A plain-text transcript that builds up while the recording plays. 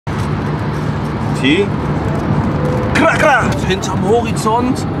T. Krakra! Hinterm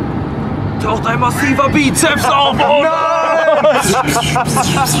Horizont taucht ein massiver Bizeps auf. Oh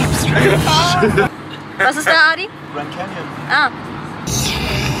Was ist da, Adi? Grand Canyon. Ah.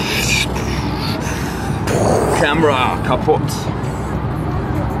 Kamera kaputt.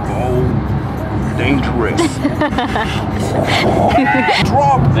 Oh, dangerous.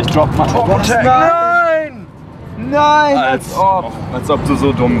 Drop! Ich drop mal. Drop Attack! Nein! Nein! Als ob du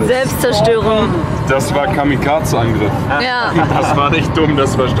so dumm bist. Selbstzerstörung. Das war Kamikaze-Angriff. Ja. Das war nicht dumm,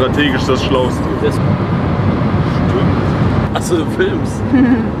 das war strategisch das Schlauste. Achso, du filmst.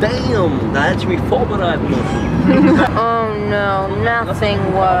 Damn, da hätte ich mich vorbereiten müssen. Oh no, nothing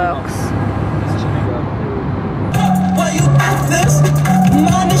works. Why you get this?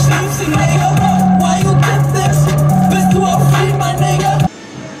 Meine Schnüsse, Nigga. Why you get this? Bist du auf Fried, mein Nigga?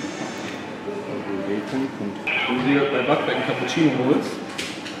 Wenn du dir bei Backwerk einen Cappuccino holst,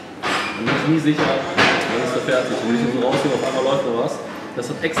 dann bin ich nie sicher, wann ist der fertig. Wenn ich ihn so raushole, auf einmal läuft noch was. Das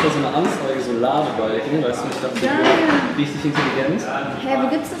hat extra so eine Anzeige, so Ladebalken, weißt du, ich dachte, richtig intelligent. Hä, wo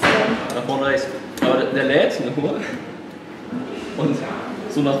gibt's das denn? Da vorne rechts. Aber der lädt nur. Und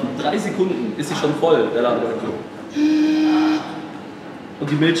so nach 3 Sekunden ist sie schon voll, der Ladebalken. Und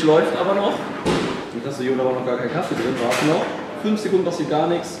die Milch läuft aber noch. Und das ist da war noch gar kein Kaffee drin, warte noch. 5 Sekunden passiert gar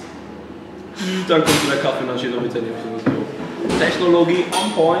nichts. Dann kommt wieder Kaffee und dann steht noch mit der Technologie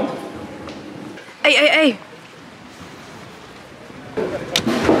on point. Ey, ey, ey!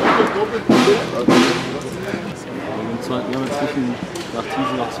 Wir haben jetzt nicht nach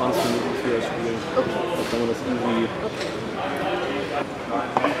Tiefen nach 20 Minuten für das Spiel. Da kann man das irgendwie.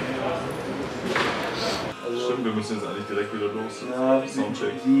 Stimmt, wir müssen jetzt eigentlich direkt wieder los. Ja,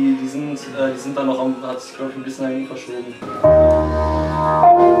 Soundcheck. Die sind dann noch hat sich glaube ich ein bisschen dahin verschoben.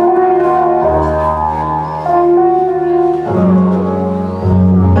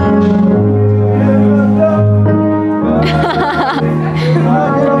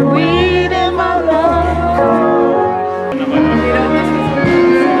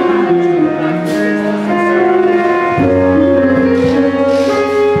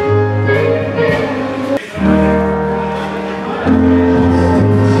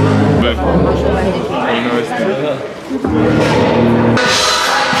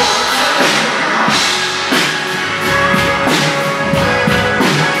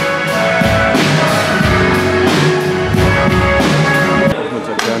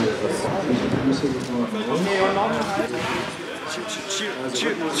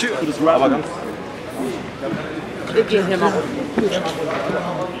 Aber ganz. Wir gehen hier mal rum.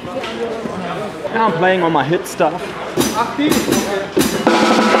 Yeah, I'm playing on my hit stuff.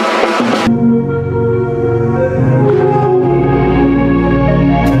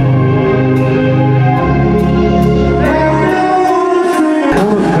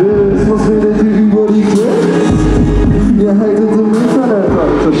 Ihr haltet im Internet,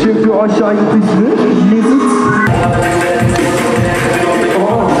 Alter. Schämt ihr euch eigentlich nicht? Hier sitzt.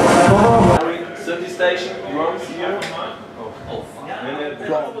 City Station, Drums hier.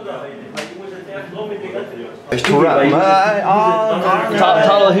 Echt rappen.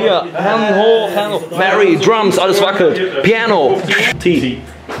 Taler hier, Hand hoch, Hand hoch. Mary, Drums, alles wackelt. Piano. T.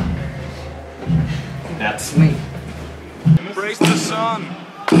 That's me. Praise the sun.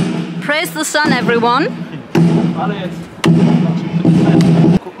 Praise the sun, everyone. Alle jetzt.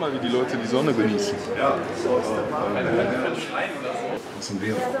 Guck mal, wie die Leute die Sonne genießen. Ja. Was sind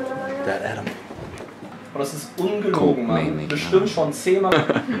wir? Der Adam. Und das ist ungelogen, Mann. Bestimmt schon 10-mal.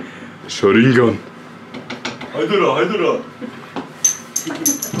 Sharingan. Halt da. Oh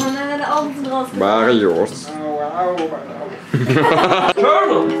nein, deine Augen sind raus. Marios.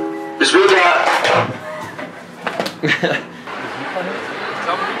 Turtle! Ich will ja.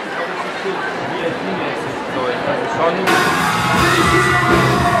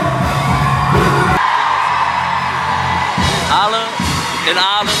 Alle in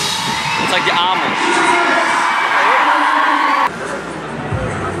Aalen und zeigt die Arme.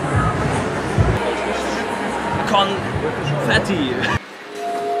 Konfetti.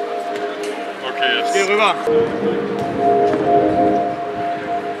 Okay, jetzt. Geh rüber.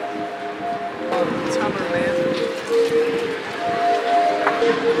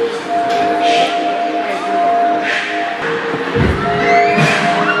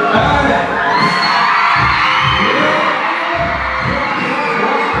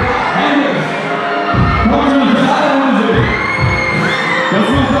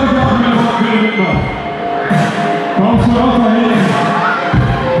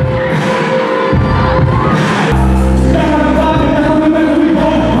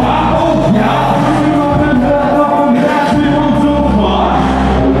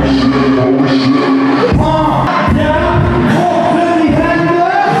 Oh shit.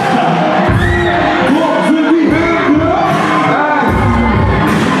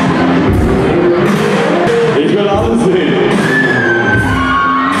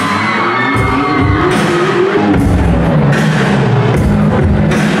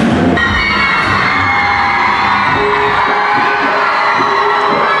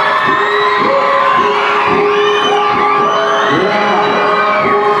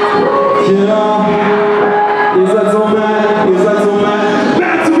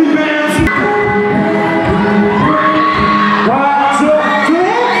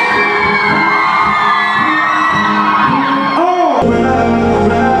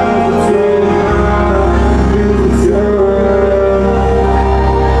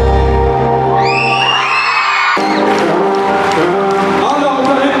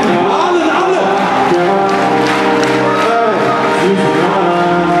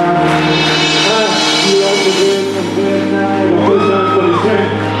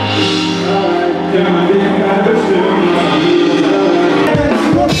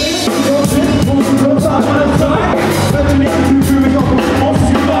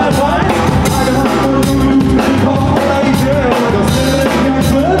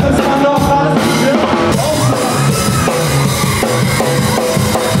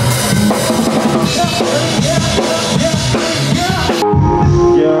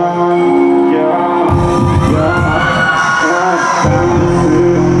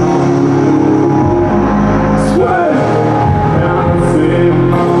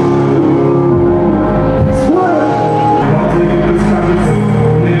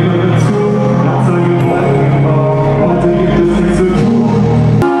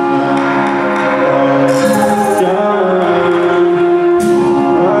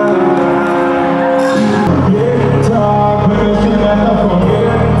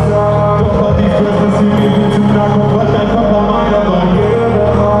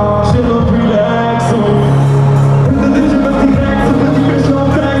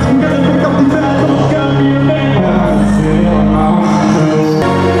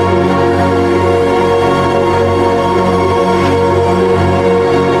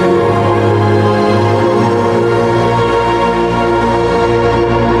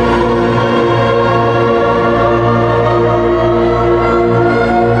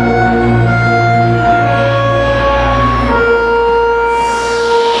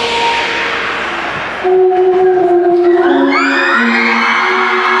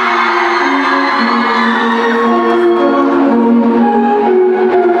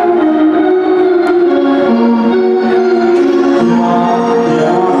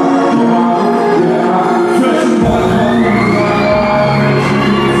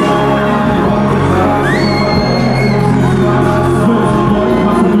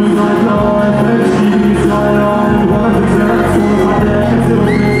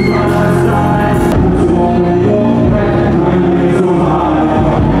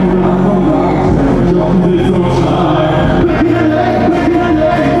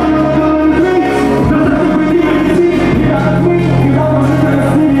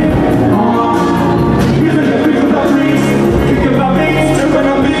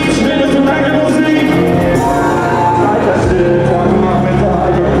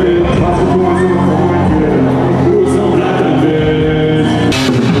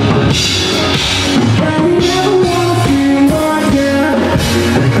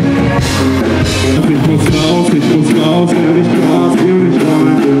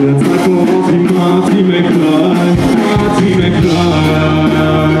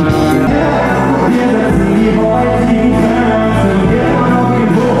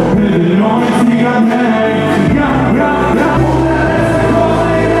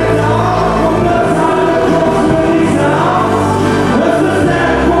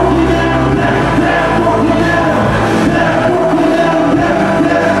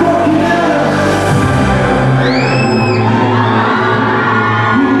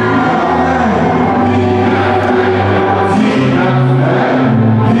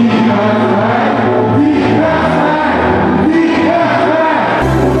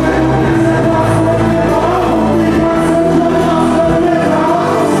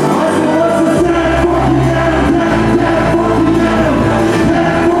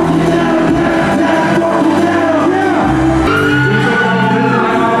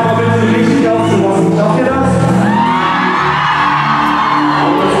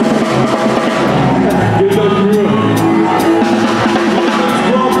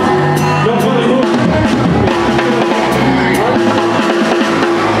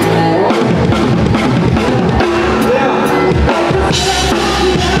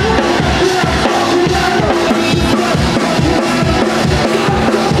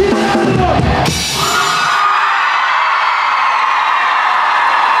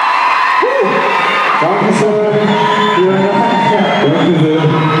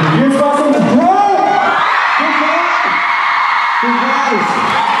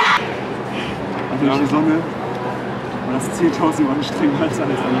 1000 Mal anstrengender als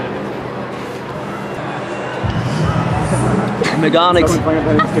alles andere. Mir gar nichts.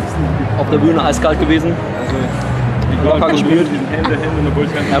 Auf der Bühne eiskalt gewesen. Locker gespielt.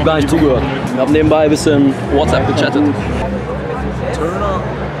 Ich habe gar nicht zugehört. Ich habe nebenbei ein bisschen WhatsApp gechattet.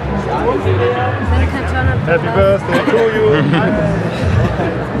 Happy Birthday to you.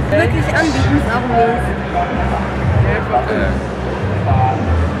 Wirklich anbieten ist auch mies.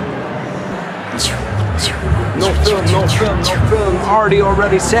 No film, no film, no film.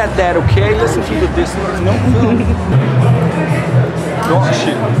 Already said that, okay? Listen to the distance. No film. No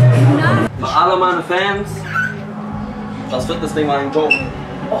shit. Für alle meine Fans, das Fitnessding war ein Joke.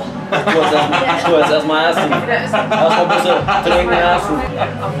 Ich tue jetzt erstmal essen. Erstmal bitte trinken essen.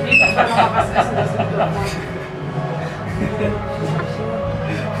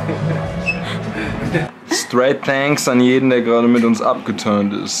 Straight thanks an jeden, der gerade mit uns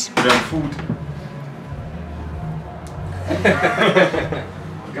abgeturnt ist. Wir haben Food.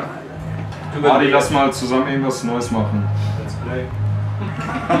 Adi, lass mal zusammen irgendwas Neues machen. Let's play.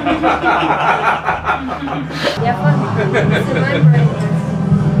 Ja, voll. Das ist in meinem Brain.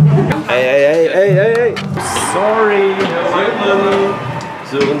 Hey. Sorry.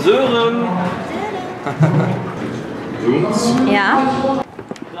 Sören. Jungs. Ja.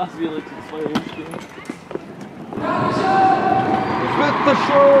 Krass, wie direkt die zwei rumstehen. Bitte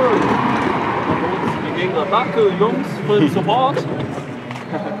schön. Wir gehen gerade. Danke, Jungs, für den Support.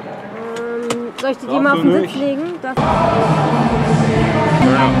 Soll ich die mal auf den Sitz legen? Das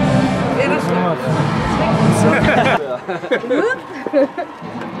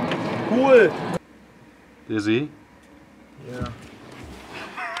Cool. Dizzy?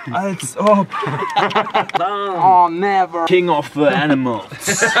 Als ob. Oh, never. King of the animals.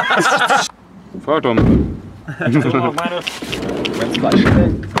 Frag doch mal. Wenn's gleich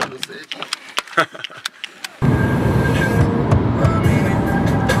schmeckt.